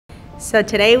So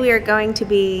today we are going to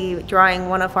be drawing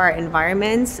one of our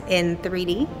environments in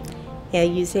 3D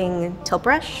using tilt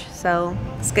brush. So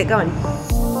let's get going.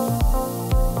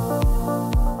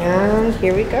 And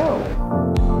here we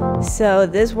go. So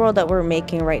this world that we're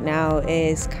making right now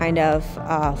is kind of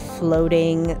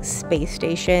floating space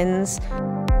stations.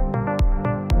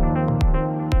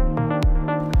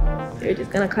 You're just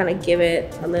gonna kind of give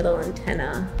it a little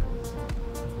antenna.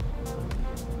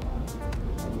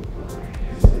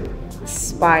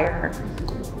 Spire.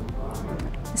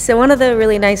 So one of the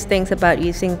really nice things about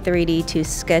using 3D to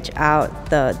sketch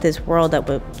out this world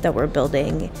that we're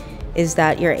building is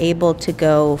that you're able to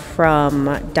go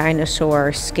from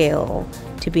dinosaur scale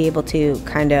to be able to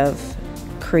kind of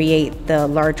create the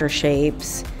larger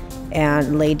shapes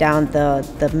and lay down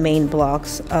the main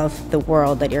blocks of the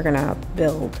world that you're gonna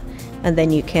build. And then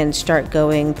you can start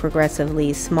going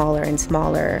progressively smaller and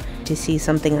smaller to see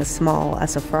something as small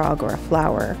as a frog or a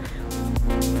flower.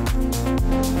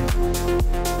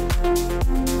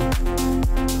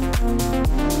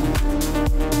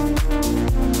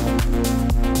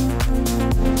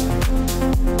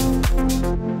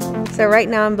 So right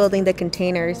now I'm building the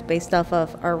containers based off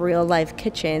of our real life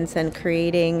kitchens and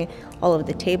creating all of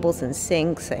the tables and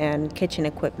sinks and kitchen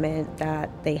equipment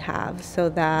that they have so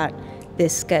that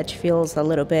this sketch feels a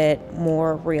little bit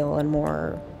more real and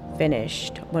more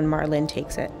finished when Marlin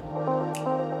takes it.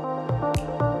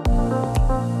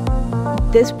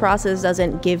 This process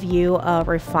doesn't give you a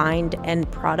refined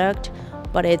end product,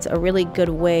 but it's a really good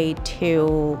way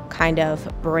to kind of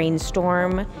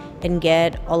brainstorm and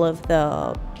get all of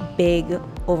the big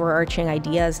overarching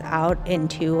ideas out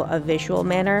into a visual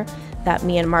manner that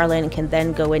me and Marlin can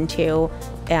then go into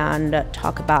and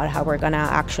talk about how we're gonna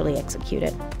actually execute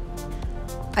it.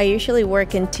 I usually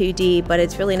work in 2D, but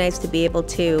it's really nice to be able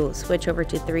to switch over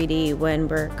to 3D when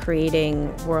we're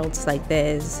creating worlds like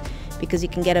this, because you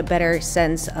can get a better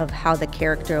sense of how the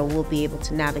character will be able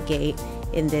to navigate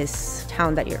in this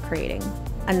town that you're creating.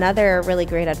 Another really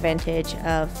great advantage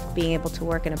of being able to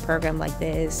work in a program like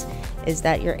this is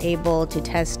that you're able to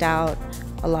test out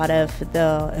a lot of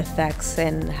the effects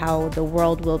and how the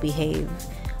world will behave.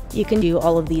 You can do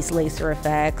all of these laser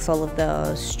effects, all of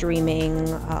the streaming,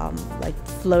 like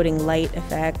floating light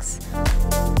effects.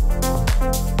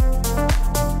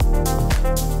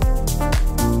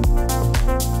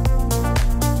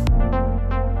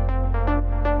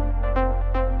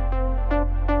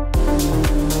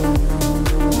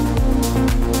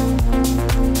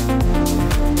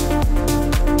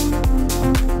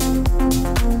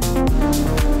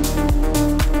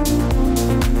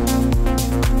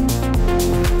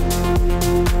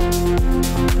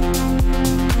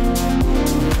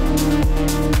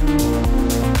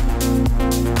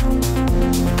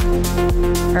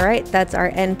 All right, that's our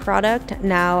end product.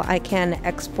 Now I can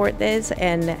export this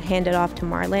and hand it off to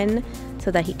Marlin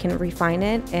so that he can refine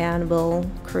it and we'll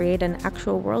create an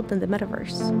actual world in the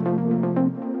metaverse.